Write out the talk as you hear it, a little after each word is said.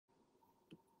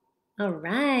All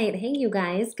right. Hey, you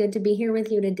guys. Good to be here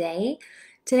with you today.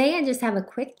 Today, I just have a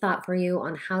quick thought for you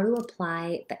on how to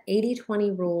apply the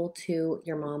 80/20 rule to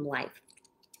your mom life.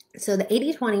 So, the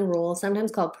 80/20 rule,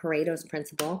 sometimes called Pareto's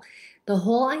principle, the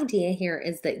whole idea here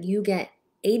is that you get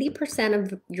 80%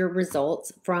 of your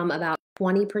results from about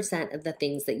 20% of the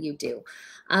things that you do.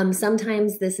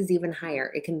 Sometimes this is even higher.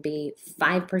 It can be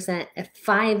 5%,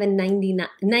 5 and 99,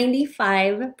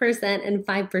 95% and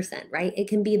 5%, right? It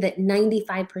can be that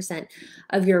 95%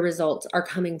 of your results are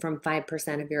coming from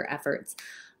 5% of your efforts.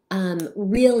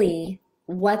 Really,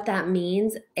 what that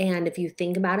means, and if you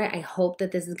think about it, I hope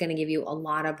that this is going to give you a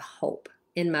lot of hope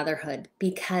in motherhood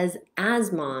because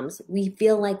as moms, we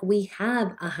feel like we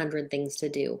have 100 things to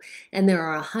do and there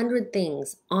are 100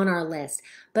 things on our list,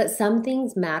 but some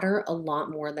things matter a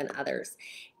lot more than others.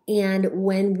 And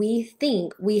when we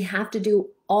think we have to do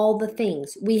all the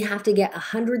things, we have to get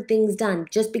 100 things done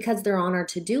just because they're on our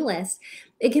to-do list,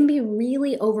 it can be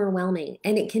really overwhelming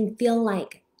and it can feel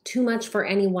like too much for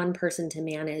any one person to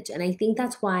manage. And I think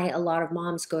that's why a lot of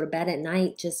moms go to bed at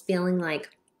night just feeling like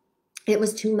it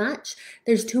was too much.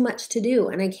 There's too much to do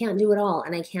and I can't do it all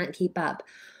and I can't keep up.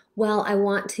 Well, I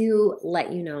want to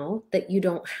let you know that you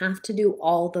don't have to do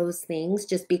all those things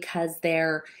just because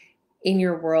they're in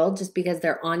your world, just because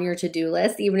they're on your to-do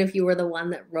list, even if you were the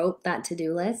one that wrote that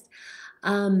to-do list.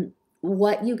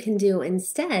 What you can do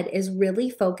instead is really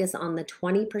focus on the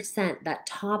 20%, that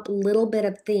top little bit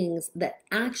of things that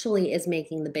actually is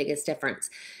making the biggest difference.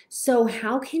 So,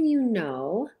 how can you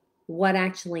know what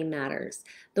actually matters?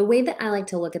 The way that I like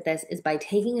to look at this is by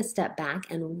taking a step back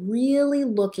and really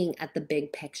looking at the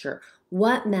big picture.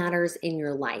 What matters in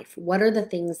your life? What are the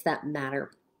things that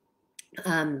matter?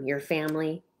 Your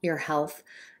family, your health,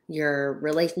 your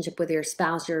relationship with your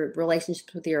spouse, your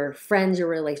relationship with your friends, your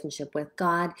relationship with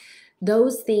God.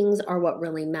 Those things are what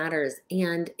really matters.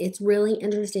 And it's really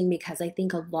interesting because I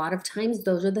think a lot of times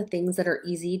those are the things that are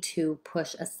easy to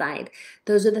push aside.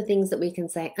 Those are the things that we can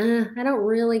say, I don't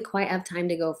really quite have time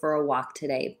to go for a walk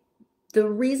today. The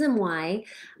reason why,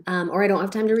 or I don't have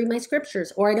time to read my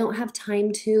scriptures, or I don't have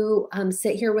time to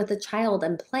sit here with a child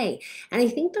and play. And I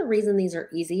think the reason these are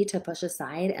easy to push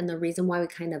aside and the reason why we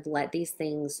kind of let these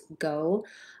things go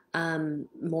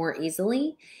more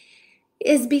easily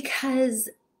is because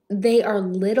they are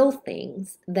little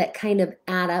things that kind of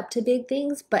add up to big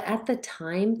things, but at the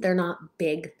time, they're not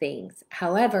big things.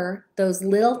 However, those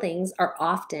little things are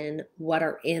often what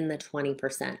are in the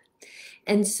 20%.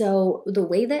 And so the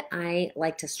way that I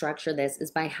like to structure this is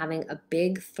by having a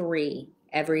big three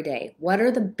every day. What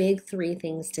are the big three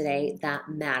things today that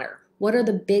matter? What are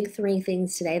the big three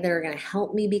things today that are going to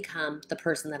help me become the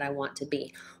person that I want to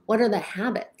be? What are the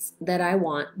habits that I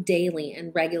want daily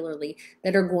and regularly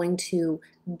that are going to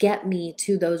get me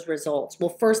to those results? Well,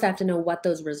 first I have to know what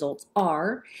those results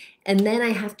are. And then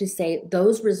I have to say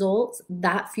those results,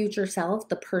 that future self,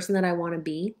 the person that I want to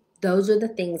be, those are the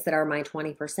things that are my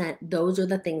 20%. Those are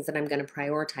the things that I'm going to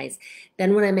prioritize.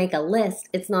 Then when I make a list,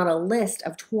 it's not a list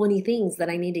of 20 things that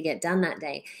I need to get done that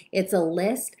day. It's a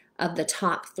list of the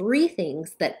top three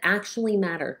things that actually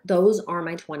matter. Those are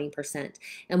my 20%.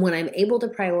 And when I'm able to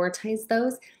prioritize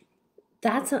those,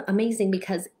 that's amazing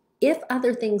because if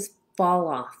other things fall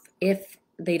off, if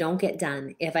they don't get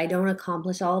done, if I don't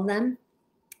accomplish all of them,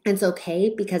 it's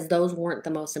okay because those weren't the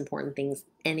most important things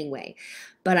anyway.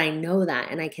 But I know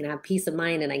that and I can have peace of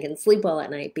mind and I can sleep well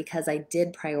at night because I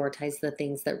did prioritize the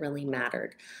things that really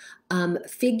mattered.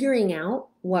 Figuring out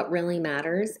what really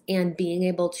matters and being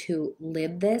able to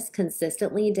live this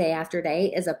consistently day after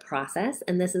day is a process.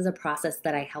 And this is a process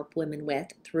that I help women with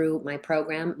through my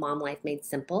program, Mom Life Made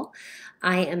Simple.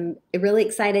 I am really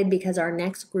excited because our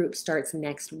next group starts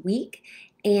next week.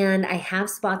 And I have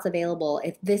spots available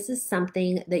if this is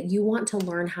something that you want to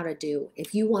learn how to do.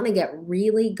 If you want to get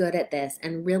really good at this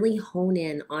and really hone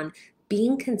in on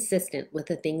being consistent with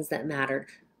the things that matter,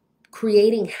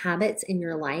 creating habits in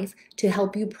your life to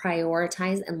help you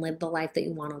prioritize and live the life that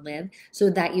you want to live so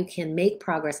that you can make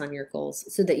progress on your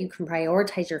goals, so that you can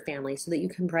prioritize your family, so that you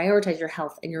can prioritize your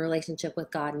health and your relationship with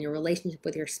God and your relationship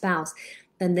with your spouse,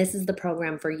 then this is the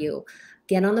program for you.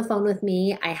 Get on the phone with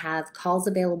me. I have calls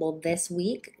available this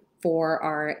week for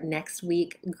our next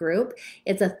week group.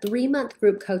 It's a 3-month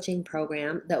group coaching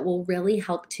program that will really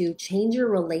help to change your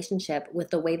relationship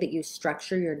with the way that you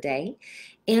structure your day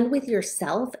and with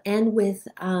yourself and with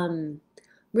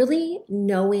really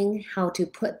knowing how to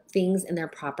put things in their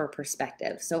proper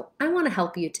perspective. So I want to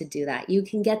help you to do that. You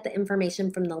can get the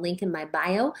information from the link in my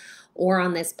bio or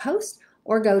on this post,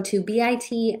 or go to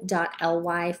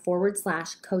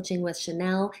bit.ly/coaching with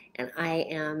Chanel. And I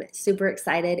am super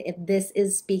excited. If this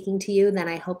is speaking to you, then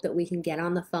I hope that we can get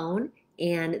on the phone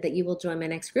and that you will join my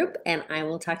next group. And I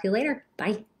will talk to you later.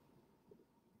 Bye.